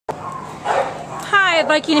I'd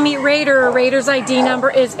like you to meet Raider. Raider's ID number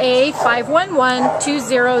is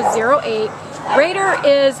A5112008. Raider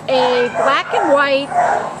is a black and white.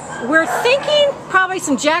 We're thinking probably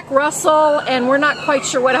some Jack Russell, and we're not quite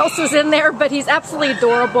sure what else is in there, but he's absolutely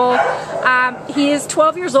adorable. He is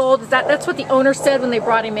 12 years old. That's what the owner said when they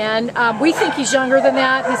brought him in. We think he's younger than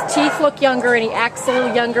that. His teeth look younger and he acts a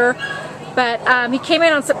little younger. But he came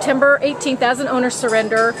in on September 18th as an owner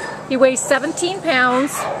surrender. He weighs 17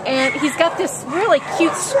 pounds, and he's got this really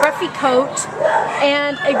cute scruffy coat.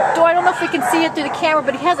 And I don't know if we can see it through the camera,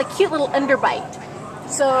 but he has a cute little underbite.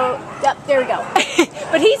 So, yep, there we go.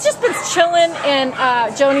 But he's just been chilling in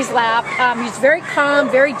Joni's lap. He's very calm,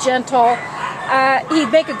 very gentle. He'd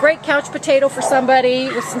make a great couch potato for somebody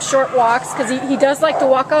with some short walks, because he does like to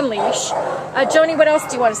walk on leash. Joni, what else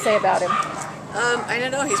do you want to say about him? I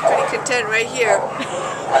don't know. He's pretty content right here.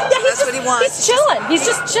 Yeah, that's what he wants. He's chilling. He's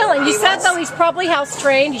just chilling. He said, though, he's probably house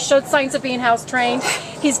trained. He showed signs of being house trained.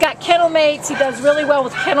 He's got kennel mates. He does really well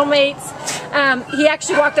with kennel mates. He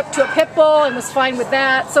actually walked up to a pit bull and was fine with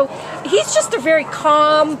that. So he's just a very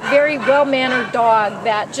calm, very well-mannered dog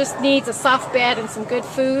that just needs a soft bed and some good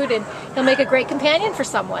food, and he'll make a great companion for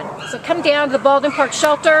someone. So come down to the Baldwin Park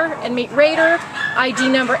shelter and meet Raider. ID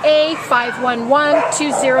number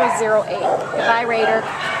A5112008. Goodbye, Raider.